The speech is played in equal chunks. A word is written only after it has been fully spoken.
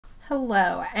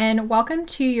Hello, and welcome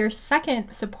to your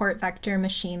second support vector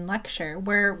machine lecture,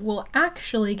 where we'll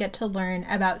actually get to learn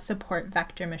about support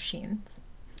vector machines.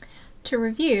 To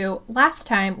review, last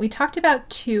time we talked about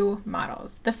two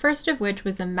models, the first of which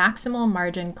was the maximal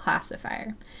margin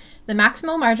classifier. The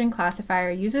maximal margin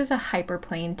classifier uses a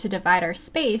hyperplane to divide our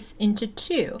space into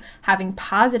two, having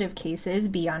positive cases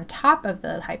be on top of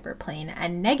the hyperplane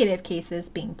and negative cases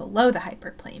being below the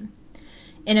hyperplane.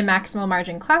 In a maximal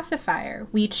margin classifier,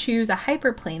 we choose a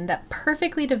hyperplane that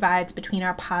perfectly divides between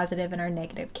our positive and our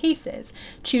negative cases,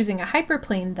 choosing a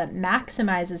hyperplane that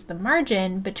maximizes the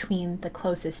margin between the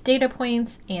closest data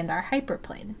points and our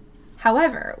hyperplane.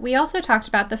 However, we also talked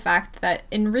about the fact that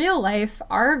in real life,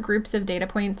 our groups of data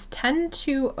points tend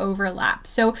to overlap.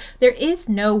 So there is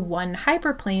no one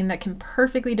hyperplane that can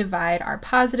perfectly divide our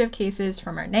positive cases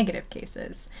from our negative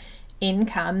cases. In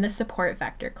comes the support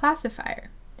vector classifier.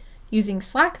 Using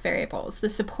slack variables, the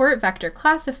support vector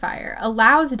classifier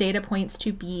allows data points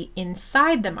to be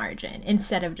inside the margin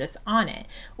instead of just on it,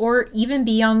 or even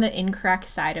be on the incorrect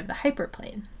side of the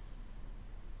hyperplane.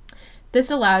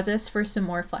 This allows us for some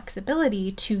more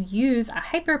flexibility to use a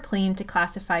hyperplane to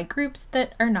classify groups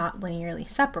that are not linearly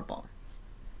separable.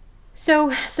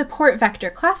 So support vector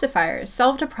classifiers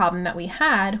solved a problem that we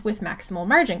had with maximal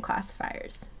margin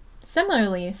classifiers.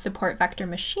 Similarly, support vector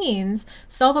machines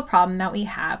solve a problem that we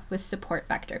have with support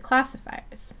vector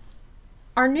classifiers.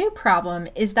 Our new problem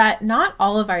is that not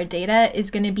all of our data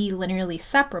is going to be linearly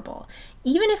separable,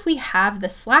 even if we have the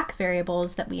slack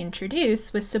variables that we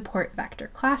introduce with support vector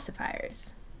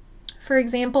classifiers. For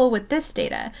example, with this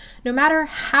data, no matter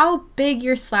how big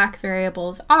your slack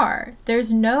variables are,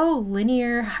 there's no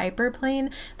linear hyperplane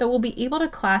that will be able to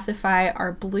classify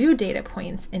our blue data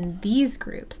points in these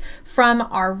groups from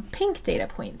our pink data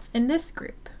points in this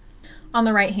group. On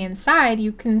the right-hand side,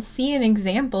 you can see an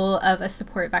example of a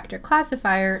support vector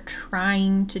classifier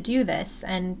trying to do this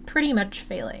and pretty much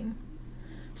failing.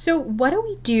 So what do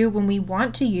we do when we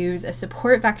want to use a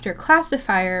support vector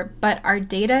classifier, but our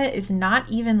data is not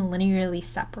even linearly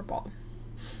separable?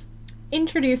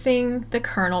 Introducing the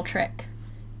kernel trick.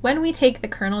 When we take the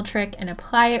kernel trick and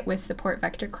apply it with support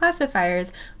vector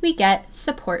classifiers, we get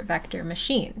support vector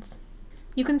machines.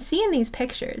 You can see in these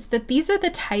pictures that these are the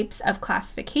types of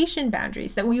classification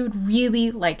boundaries that we would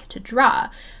really like to draw,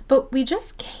 but we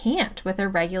just can't with a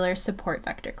regular support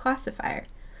vector classifier.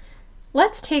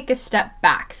 Let's take a step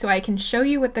back so I can show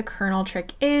you what the kernel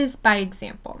trick is by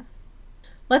example.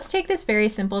 Let's take this very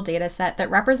simple data set that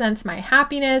represents my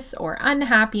happiness or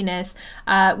unhappiness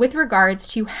with regards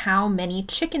to how many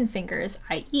chicken fingers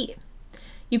I eat.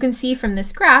 You can see from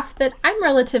this graph that I'm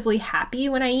relatively happy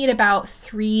when I eat about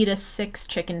 3 to 6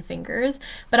 chicken fingers,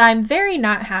 but I'm very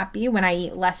not happy when I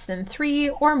eat less than 3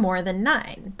 or more than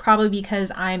 9, probably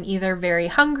because I'm either very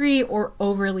hungry or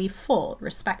overly full,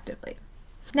 respectively.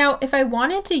 Now, if I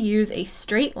wanted to use a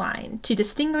straight line to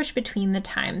distinguish between the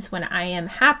times when I am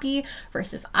happy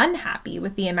versus unhappy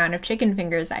with the amount of chicken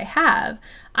fingers I have,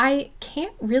 I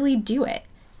can't really do it.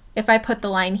 If I put the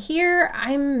line here,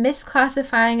 I'm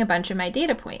misclassifying a bunch of my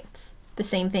data points. The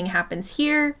same thing happens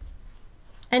here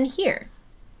and here.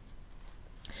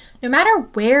 No matter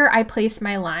where I place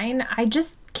my line, I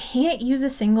just can't use a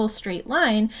single straight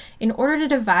line in order to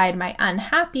divide my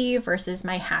unhappy versus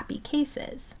my happy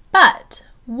cases. But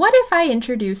what if I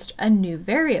introduced a new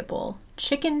variable,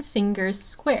 chicken fingers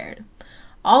squared?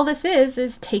 All this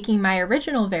is taking my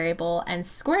original variable and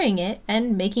squaring it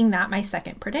and making that my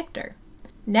second predictor.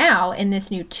 Now, in this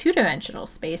new two-dimensional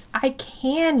space, I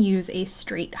can use a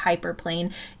straight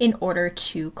hyperplane in order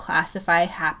to classify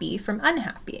happy from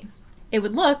unhappy. It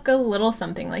would look a little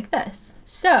something like this.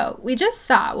 So we just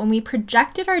saw when we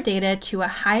projected our data to a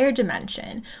higher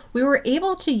dimension, we were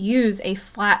able to use a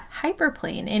flat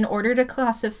hyperplane in order to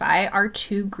classify our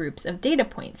two groups of data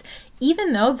points,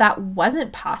 even though that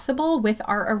wasn't possible with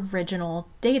our original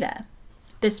data.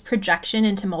 This projection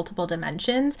into multiple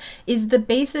dimensions is the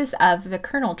basis of the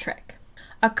kernel trick.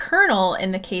 A kernel,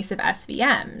 in the case of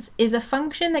SVMs, is a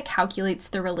function that calculates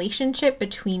the relationship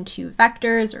between two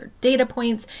vectors or data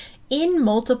points in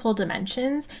multiple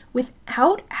dimensions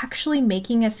without actually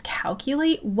making us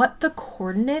calculate what the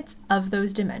coordinates of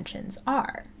those dimensions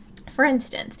are. For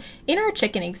instance, in our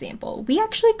chicken example, we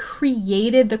actually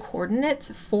created the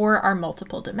coordinates for our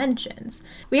multiple dimensions.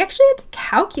 We actually had to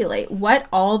calculate what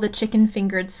all the chicken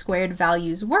fingered squared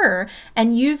values were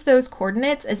and use those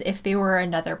coordinates as if they were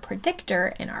another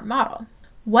predictor in our model.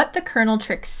 What the kernel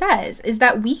trick says is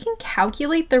that we can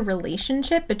calculate the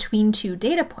relationship between two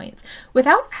data points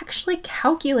without actually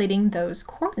calculating those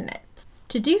coordinates.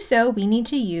 To do so, we need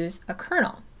to use a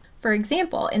kernel. For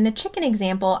example, in the chicken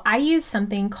example, I used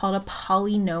something called a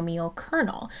polynomial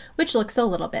kernel, which looks a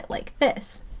little bit like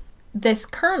this. This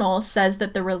kernel says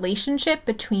that the relationship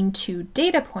between two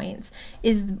data points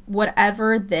is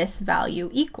whatever this value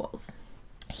equals.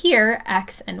 Here,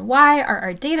 x and y are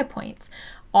our data points.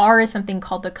 R is something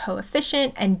called the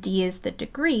coefficient and D is the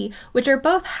degree, which are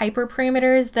both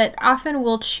hyperparameters that often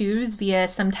we'll choose via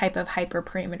some type of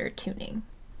hyperparameter tuning.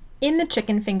 In the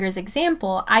chicken fingers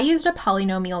example, I used a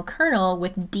polynomial kernel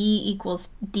with D equals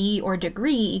D or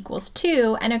degree equals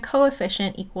 2 and a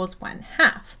coefficient equals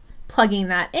 1/2. Plugging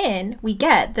that in, we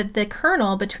get that the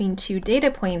kernel between two data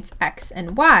points x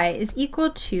and y is equal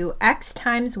to x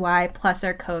times y plus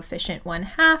our coefficient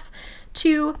 1/2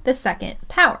 to the second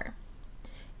power.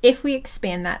 If we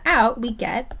expand that out, we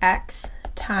get x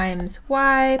times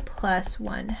y plus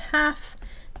 1/2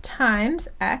 times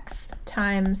x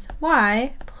times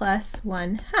y plus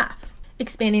 1/2.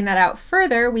 Expanding that out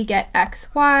further, we get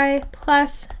xy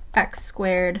plus x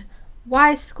squared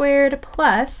y squared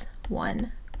plus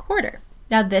 1/4.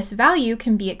 Now this value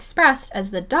can be expressed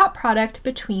as the dot product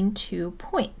between 2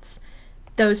 points.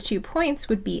 Those 2 points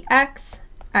would be x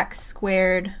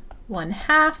squared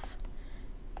 1/2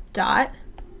 dot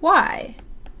y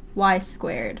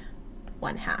squared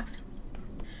 1/2.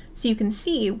 So you can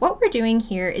see what we're doing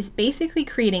here is basically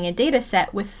creating a data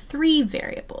set with 3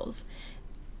 variables.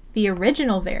 The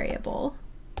original variable,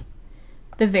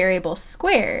 the variable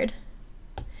squared,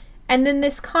 and then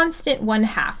this constant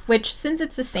 1/2, which since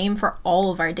it's the same for all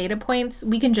of our data points,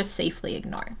 we can just safely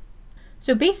ignore.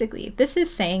 So basically, this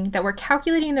is saying that we're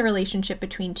calculating the relationship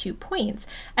between 2 points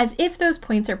as if those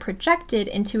points are projected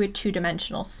into a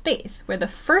 2-dimensional space, where the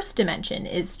first dimension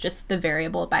is just the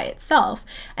variable by itself,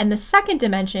 and the second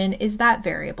dimension is that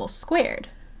variable squared,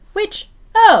 which,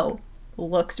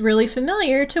 looks really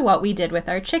familiar to what we did with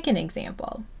our chicken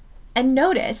example. And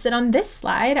notice that on this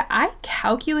slide, I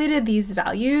calculated these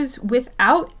values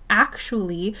without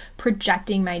actually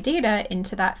projecting my data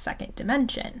into that second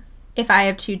dimension. If I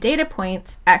have 2 data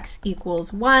points, x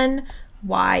equals 1,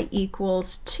 y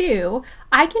equals 2,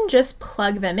 I can just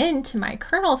plug them into my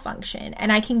kernel function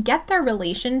and I can get their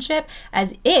relationship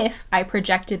as if I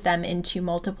projected them into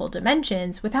multiple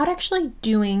dimensions without actually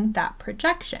doing that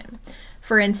projection.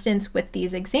 For instance, with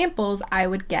these examples, I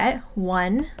would get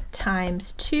 1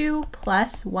 times 2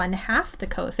 plus 1/2, the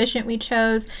coefficient we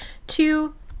chose,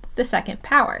 to the second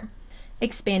power.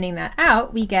 Expanding that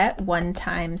out, we get 1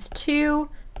 times 2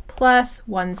 plus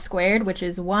 1 squared, which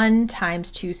is 1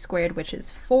 times 2 squared, which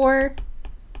is 4,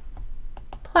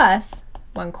 plus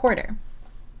 1/4.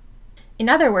 In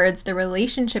other words, the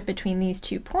relationship between these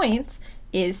 2 points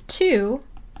is 2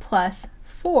 plus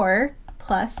 4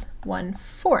 plus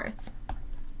 1/4.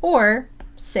 Or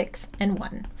 6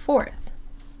 1/4.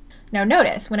 Now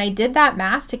notice, when I did that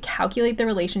math to calculate the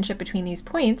relationship between these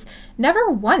points, never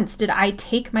once did I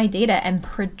take my data and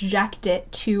project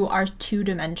it to our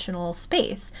 2-dimensional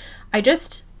space. I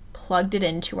just plugged it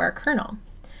into our kernel.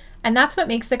 And that's what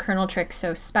makes the kernel trick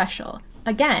so special.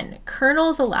 Again,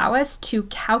 kernels allow us to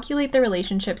calculate the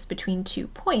relationships between 2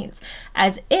 points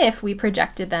as if we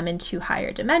projected them into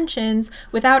higher dimensions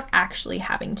without actually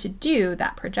having to do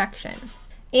that projection.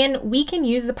 And we can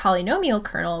use the polynomial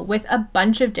kernel with a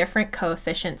bunch of different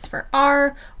coefficients for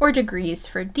r or degrees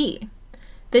for d.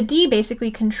 The d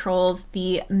basically controls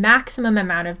the maximum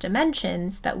amount of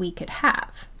dimensions that we could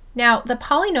have. Now, the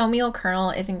polynomial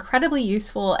kernel is incredibly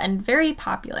useful and very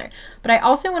popular, but I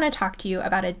also want to talk to you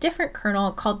about a different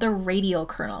kernel called the radial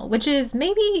kernel, which is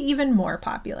maybe even more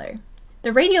popular.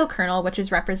 The radial kernel, which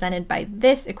is represented by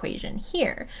this equation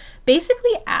here,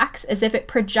 basically acts as if it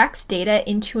projects data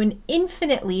into an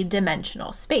infinitely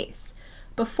dimensional space.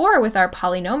 Before, with our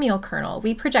polynomial kernel,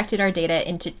 we projected our data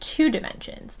into 2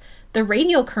 dimensions. The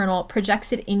radial kernel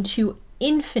projects it into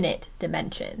infinite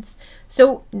dimensions.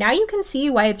 So now you can see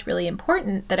why it's really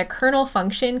important that a kernel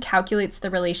function calculates the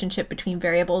relationship between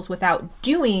variables without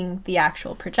doing the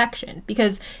actual projection,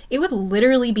 because it would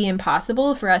literally be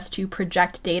impossible for us to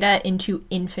project data into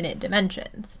infinite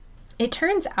dimensions. It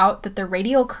turns out that the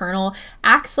radial kernel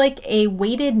acts like a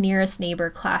weighted nearest neighbor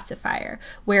classifier,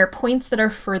 where points that are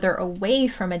further away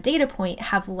from a data point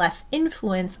have less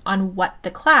influence on what the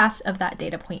class of that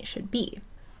data point should be.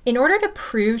 In order to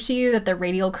prove to you that the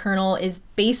radial kernel is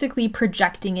basically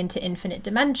projecting into infinite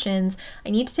dimensions, I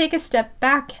need to take a step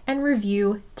back and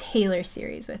review Taylor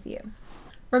series with you.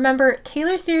 Remember,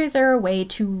 Taylor series are a way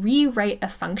to rewrite a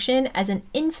function as an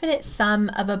infinite sum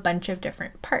of a bunch of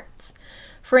different parts.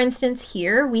 For instance,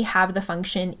 here we have the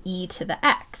function e to the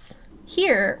x.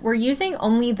 Here, we're using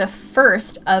only the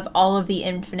first of all of the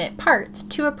infinite parts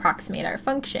to approximate our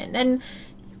function, and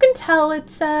you can tell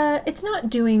it's not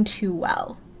doing too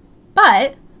well.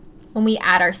 But when we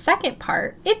add our second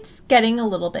part, it's getting a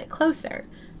little bit closer.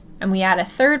 And we add a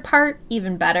third part,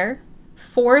 even better.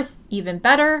 Fourth, even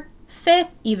better.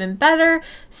 Fifth, even better.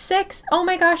 Sixth, oh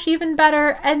my gosh, even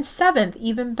better. And seventh,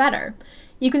 even better.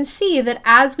 You can see that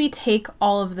as we take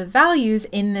all of the values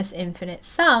in this infinite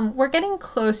sum, we're getting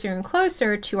closer and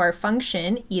closer to our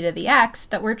function, e to the x,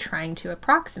 that we're trying to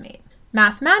approximate.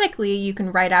 Mathematically, you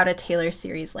can write out a Taylor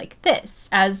series like this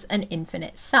as an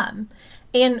infinite sum.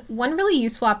 And one really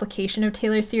useful application of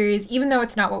Taylor series, even though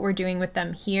it's not what we're doing with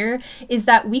them here, is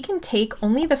that we can take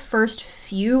only the first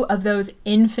few of those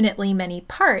infinitely many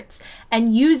parts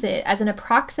and use it as an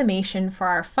approximation for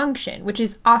our function, which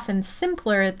is often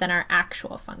simpler than our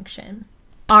actual function.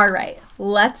 All right,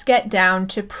 let's get down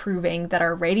to proving that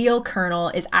our radial kernel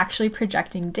is actually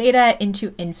projecting data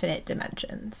into infinite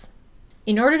dimensions.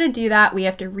 In order to do that, we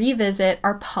have to revisit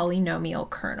our polynomial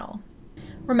kernel.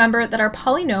 Remember that our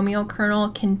polynomial kernel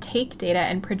can take data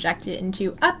and project it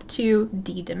into up to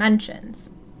d dimensions.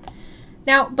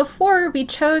 Now, before we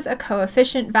chose a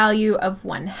coefficient value of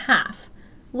 1/2.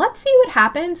 Let's see what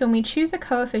happens when we choose a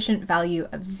coefficient value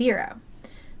of 0.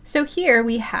 So here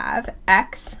we have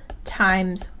x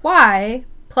times y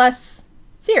plus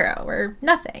 0, or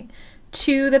nothing,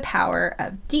 to the power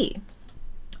of d.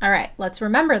 All right, let's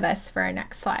remember this for our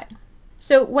next slide.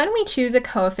 So when we choose a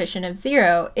coefficient of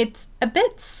 0, it's a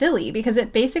bit silly because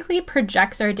it basically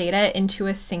projects our data into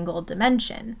a single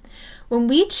dimension. When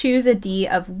we choose a d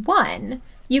of 1,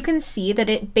 you can see that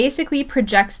it basically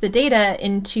projects the data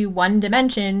into one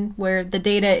dimension where the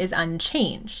data is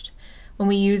unchanged. When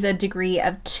we use a degree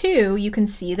of 2, you can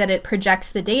see that it projects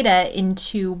the data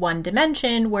into one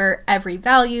dimension where every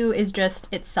value is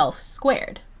just itself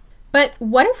squared. But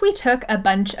what if we took a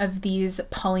bunch of these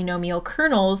polynomial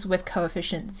kernels with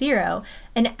coefficient 0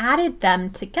 and added them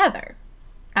together?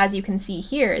 As you can see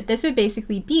here, this would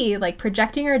basically be like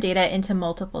projecting our data into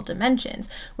multiple dimensions,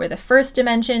 where the first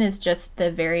dimension is just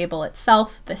the variable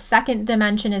itself, the second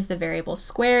dimension is the variable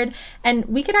squared, and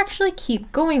we could actually keep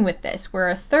going with this, where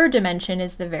a third dimension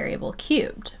is the variable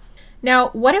cubed. Now,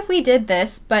 what if we did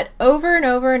this, but over and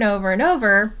over and over and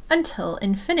over until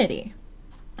infinity?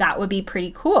 That would be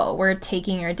pretty cool. We're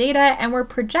taking our data and we're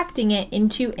projecting it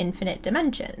into infinite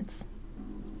dimensions.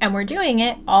 And we're doing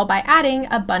it all by adding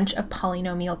a bunch of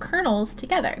polynomial kernels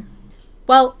together.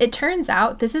 Well, it turns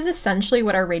out this is essentially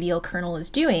what our radial kernel is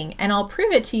doing, and I'll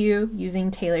prove it to you using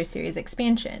Taylor series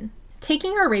expansion.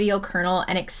 Taking our radial kernel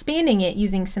and expanding it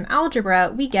using some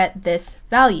algebra, we get this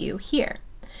value here.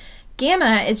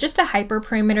 Gamma is just a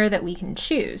hyperparameter that we can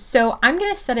choose, so I'm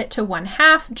going to set it to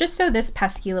 1/2 just so this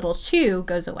pesky little 2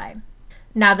 goes away.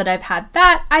 Now that I've had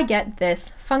that, I get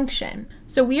this function.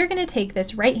 So we are going to take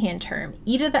this right-hand term,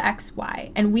 e to the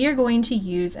xy, and we are going to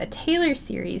use a Taylor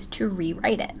series to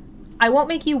rewrite it. I won't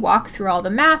make you walk through all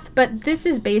the math, but this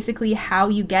is basically how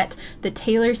you get the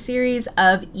Taylor series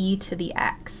of e to the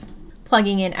x.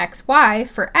 Plugging in xy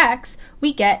for x,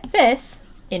 we get this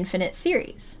infinite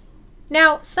series.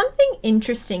 Now, something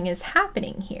interesting is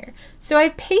happening here. So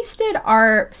I've pasted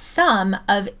our sum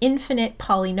of infinite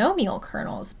polynomial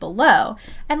kernels below,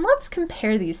 and let's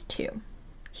compare these two.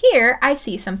 Here, I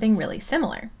see something really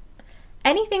similar.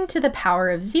 Anything to the power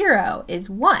of 0 is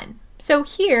 1, so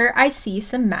here I see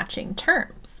some matching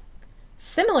terms.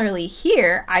 Similarly,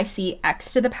 here I see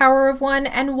x to the power of 1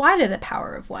 and y to the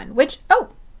power of 1, which,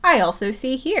 oh, I also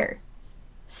see here.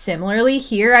 Similarly,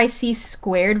 here I see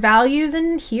squared values,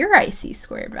 and here I see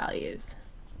squared values.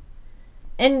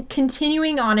 And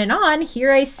continuing on,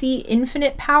 here I see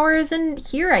infinite powers, and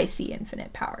here I see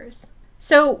infinite powers.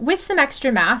 So with some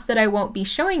extra math that I won't be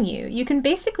showing you, you can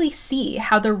basically see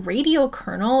how the radial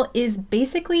kernel is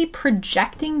basically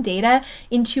projecting data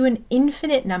into an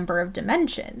infinite number of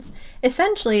dimensions.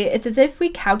 Essentially, it's as if we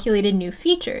calculated new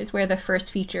features, where the first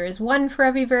feature is 1 for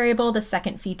every variable, the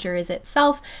second feature is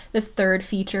itself, the third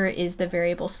feature is the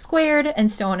variable squared,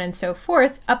 and so on and so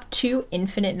forth, up to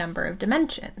infinite number of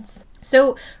dimensions.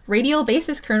 So radial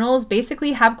basis kernels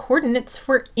basically have coordinates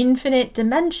for infinite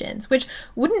dimensions, which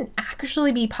wouldn't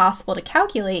actually be possible to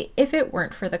calculate if it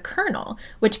weren't for the kernel,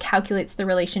 which calculates the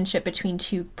relationship between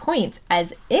 2 points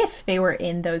as if they were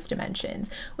in those dimensions,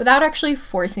 without actually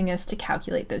forcing us to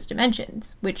calculate those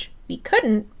dimensions, which we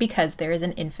couldn't because there is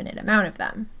an infinite amount of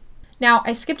them. Now,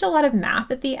 I skipped a lot of math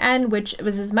at the end, which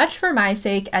was as much for my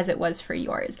sake as it was for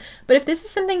yours. But if this is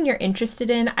something you're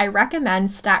interested in, I recommend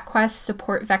StatQuest's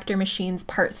Support Vector Machines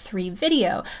Part 3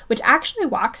 video, which actually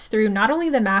walks through not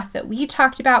only the math that we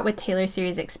talked about with Taylor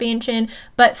series expansion,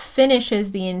 but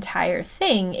finishes the entire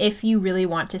thing if you really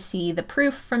want to see the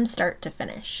proof from start to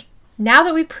finish. Now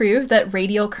that we've proved that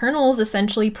radial kernels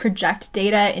essentially project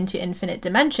data into infinite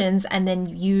dimensions and then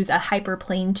use a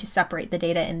hyperplane to separate the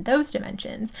data in those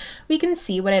dimensions, we can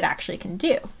see what it actually can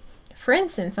do. For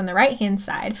instance, on the right-hand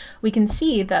side, we can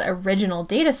see that original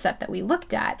data set that we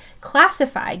looked at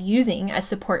classified using a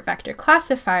support vector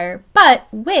classifier, but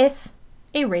with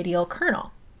a radial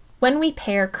kernel. When we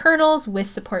pair kernels with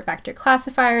support vector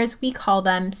classifiers, we call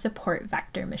them support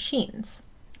vector machines.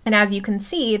 And as you can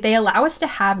see, they allow us to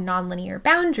have nonlinear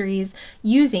boundaries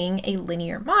using a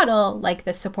linear model like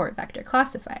the support vector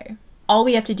classifier. All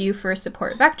we have to do for a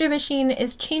support vector machine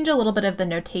is change a little bit of the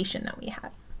notation that we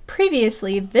have.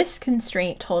 Previously, this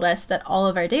constraint told us that all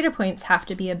of our data points have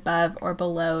to be above or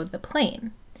below the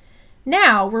plane.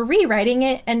 Now we're rewriting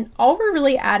it, and all we're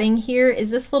really adding here is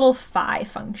this little phi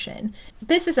function.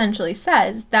 This essentially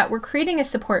says that we're creating a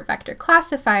support vector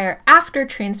classifier after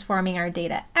transforming our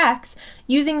data x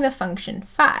using the function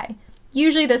phi.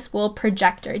 Usually this will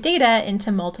project our data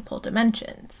into multiple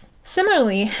dimensions.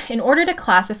 Similarly, in order to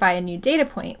classify a new data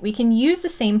point, we can use the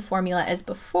same formula as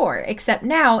before, except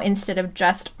now instead of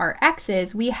just our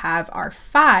x's, we have our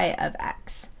phi of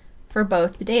x for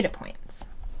both the data points.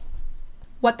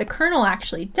 What the kernel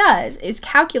actually does is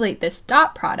calculate this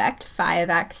dot product, phi of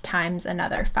x times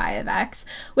another phi of x,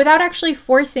 without actually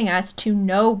forcing us to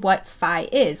know what phi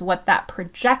is, what that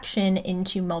projection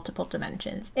into multiple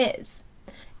dimensions is.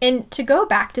 And to go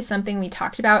back to something we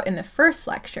talked about in the first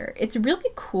lecture, it's really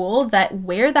cool that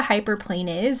where the hyperplane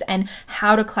is and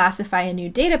how to classify a new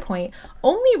data point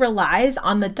only relies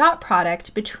on the dot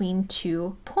product between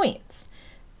 2 points.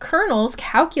 Kernels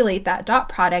calculate that dot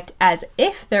product as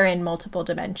if they're in multiple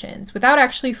dimensions without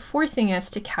actually forcing us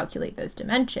to calculate those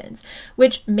dimensions,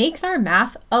 which makes our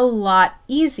math a lot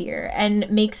easier and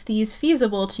makes these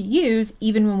feasible to use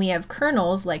even when we have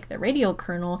kernels like the radial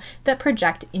kernel that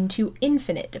project into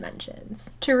infinite dimensions.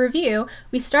 To review,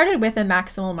 we started with a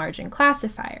maximal margin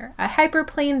classifier, a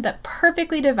hyperplane that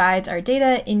perfectly divides our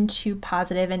data into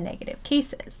positive and negative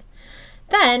cases.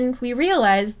 Then we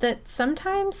realized that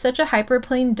sometimes such a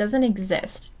hyperplane doesn't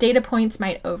exist. Data points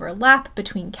might overlap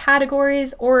between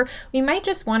categories, or we might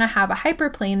just want to have a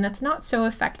hyperplane that's not so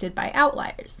affected by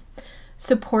outliers.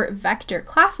 Support vector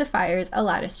classifiers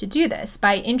allowed us to do this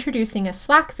by introducing a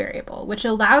slack variable, which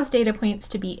allows data points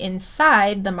to be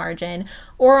inside the margin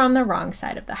or on the wrong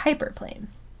side of the hyperplane.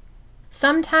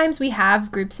 Sometimes we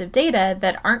have groups of data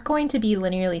that aren't going to be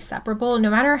linearly separable no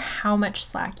matter how much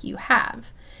slack you have.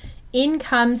 In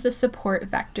comes the support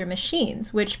vector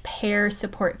machines, which pair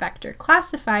support vector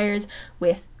classifiers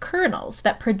with kernels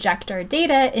that project our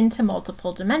data into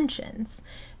multiple dimensions.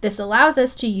 This allows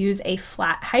us to use a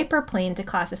flat hyperplane to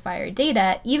classify our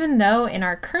data, even though in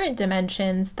our current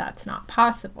dimensions that's not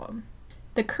possible.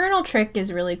 The kernel trick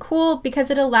is really cool because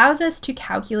it allows us to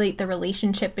calculate the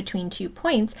relationship between 2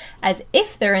 points as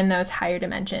if they're in those higher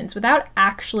dimensions without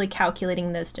actually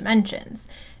calculating those dimensions.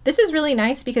 This is really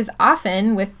nice because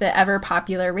often with the ever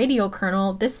popular radial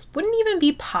kernel, this wouldn't even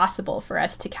be possible for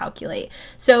us to calculate.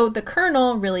 So the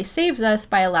kernel really saves us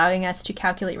by allowing us to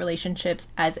calculate relationships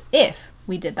as if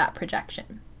we did that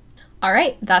projection. All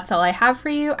right, that's all I have for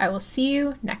you. I will see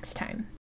you next time.